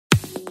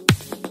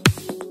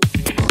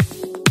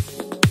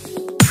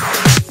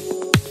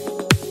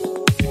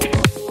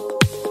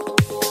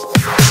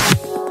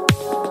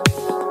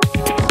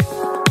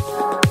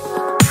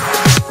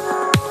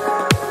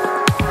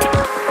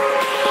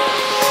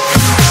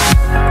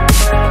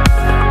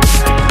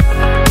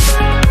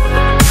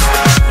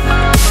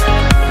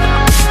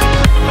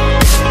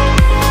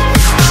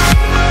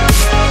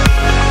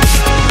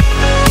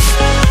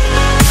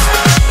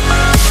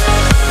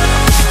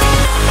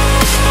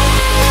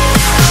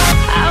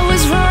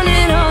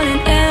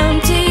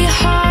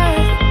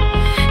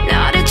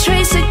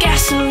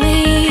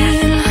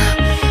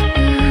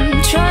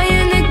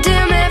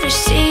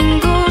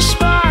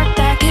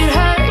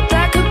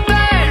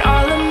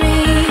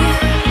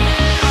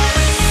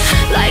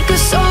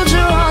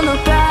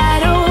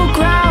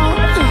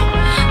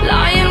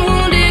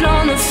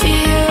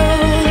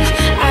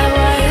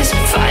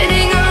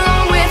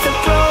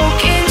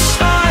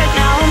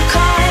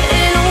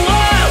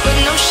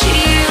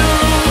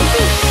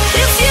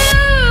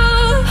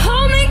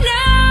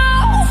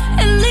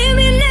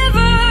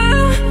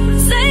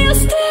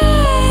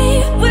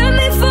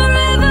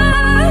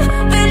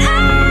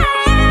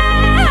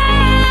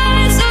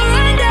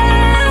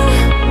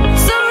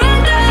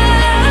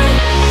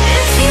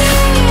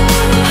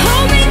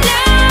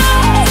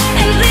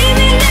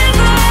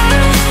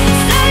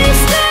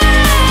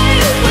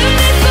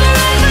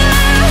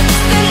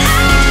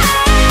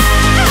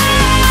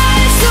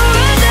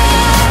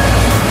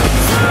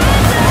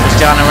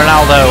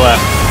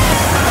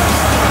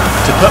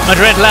to put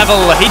Madrid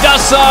level. He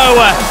does so.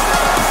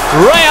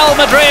 Real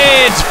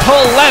Madrid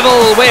pull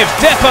level with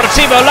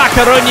Deportivo La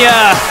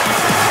Coruna.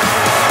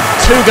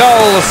 2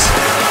 goals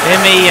in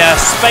the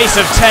space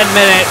of 10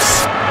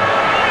 minutes.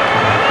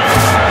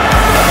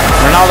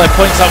 Ronaldo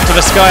points up to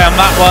the sky on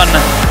that one.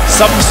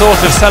 Some sort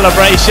of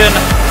celebration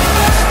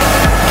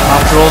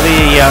after all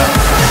the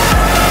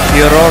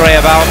furore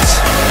about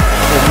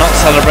not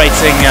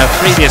celebrating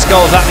previous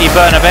goals at the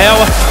Bernabeu.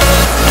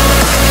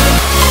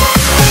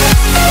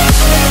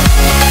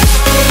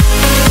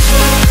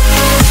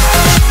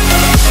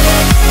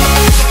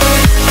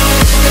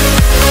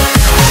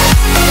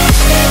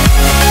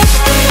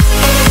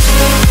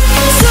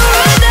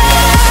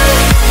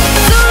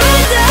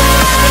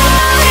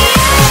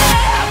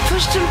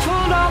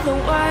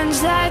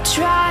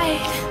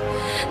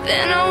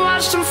 Then I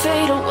watched them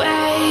fade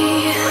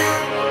away.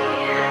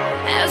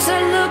 As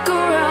I look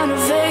around a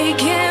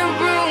vacant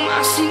room,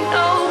 I see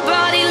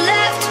nobody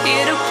left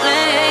here to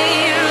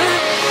play.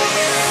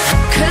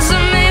 'Cause I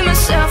made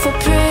myself a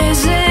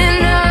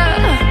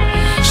prisoner,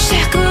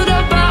 shackled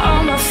up by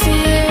all my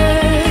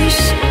fears.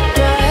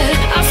 But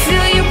I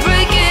feel you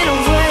breaking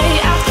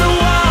away out the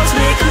walls,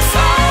 make them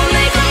fall,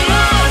 make them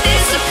all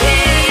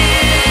disappear.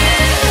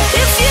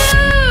 If you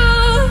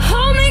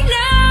hold me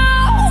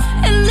now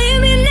and leave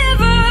me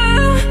never,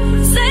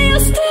 say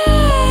you'll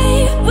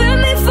stay with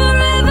me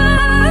forever,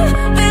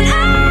 then I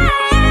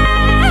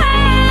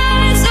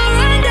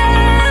surrender,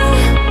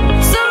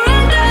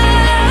 surrender.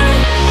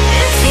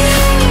 If you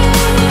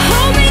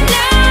hold me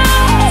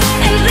now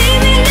and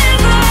leave me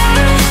never,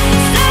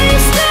 say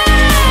you'll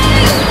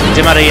stay.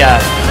 Di Maria.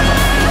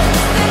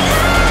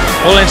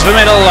 Ball into the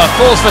middle,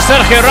 falls for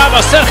Sergio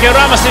Ramos. Sergio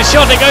Ramos'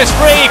 shot, it goes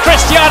free.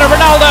 Cristiano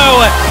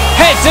Ronaldo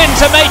heads in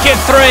to make it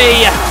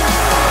 3.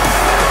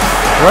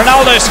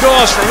 Ronaldo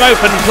scores from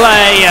open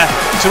play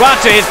to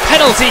add to his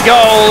penalty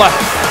goal.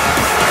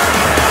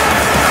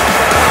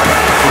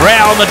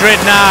 Real Madrid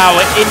now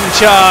in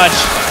charge.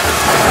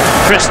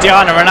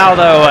 Cristiano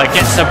Ronaldo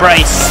gets the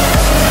brace.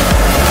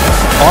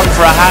 On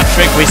for a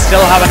hat-trick. We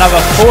still have another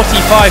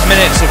 45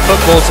 minutes of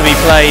football to be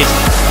played.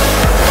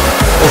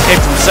 Ball kick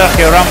from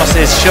Sergio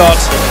Ramos' shot.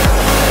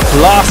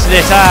 Blasted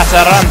it at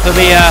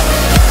alfayasbinabdulla.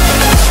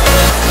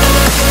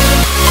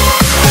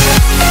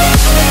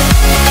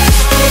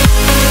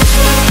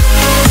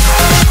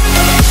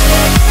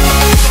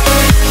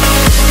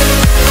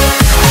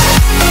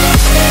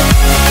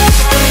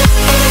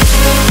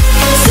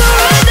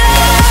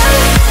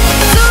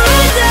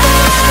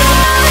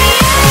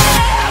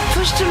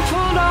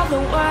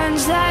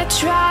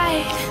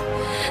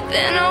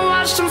 Then I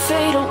watched them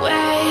fade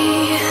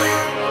away.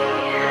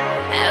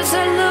 As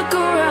I look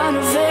around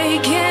a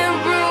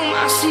vacant room,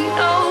 I see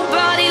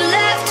nobody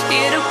left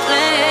here to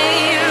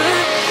play.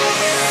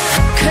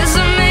 'Cause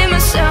I made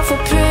myself a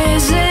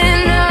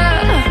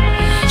prisoner,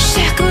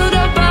 shackled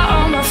up by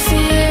all my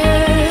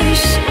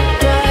fears.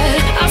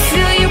 But I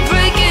feel you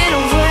breaking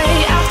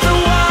away out the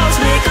walls,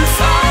 make them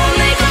fall,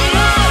 make them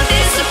all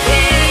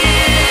disappear.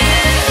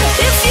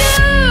 If you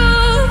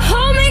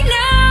hold me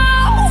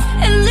now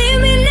and leave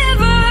me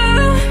never,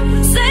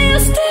 say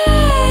you'll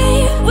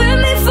stay with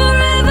me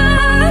forever,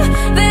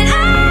 then I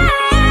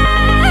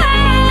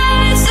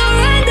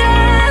surrender,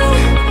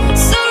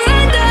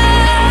 surrender.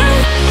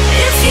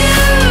 If you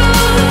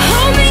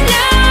hold me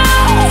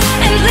now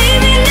and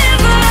leave me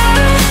never,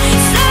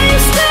 say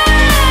you'll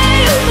stay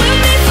with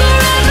me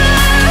forever,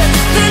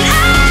 then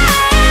I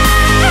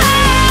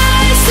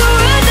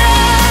surrender,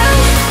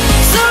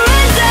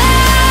 surrender,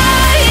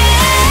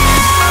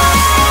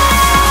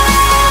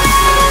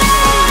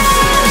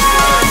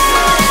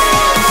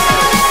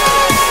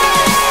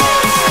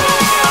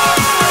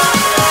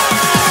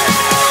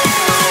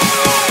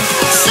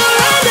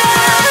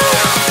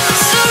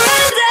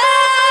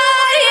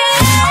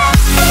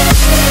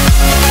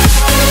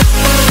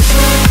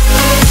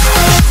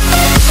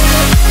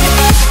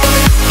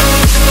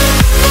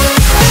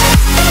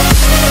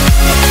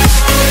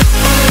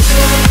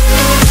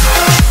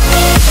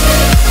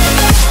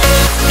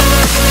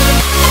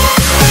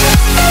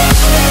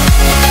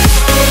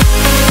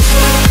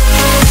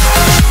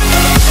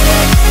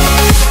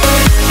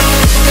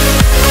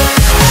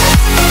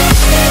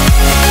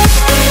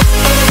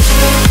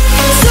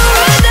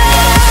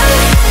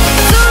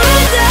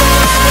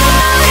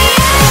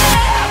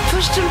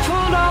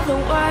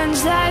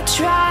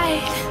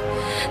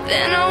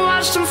 then I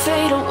watched them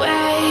fade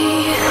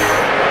away.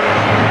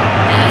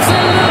 As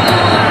I look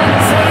around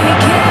a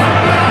vacant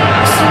room,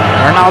 I see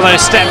Ronaldo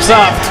steps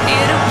up.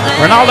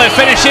 Ronaldo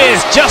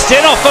finishes just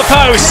in off the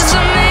post.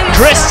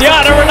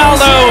 Cristiano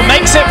Ronaldo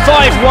makes it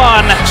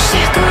 5-1.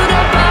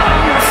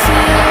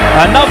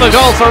 Another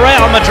goal for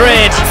Real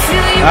Madrid.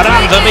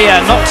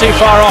 Alfayasbinabdulla not too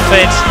far off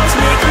it.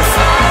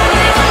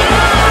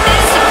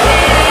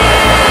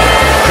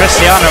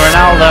 Cristiano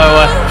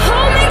Ronaldo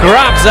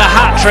grabs a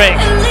hat-trick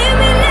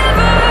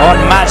on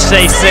match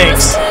day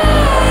 6.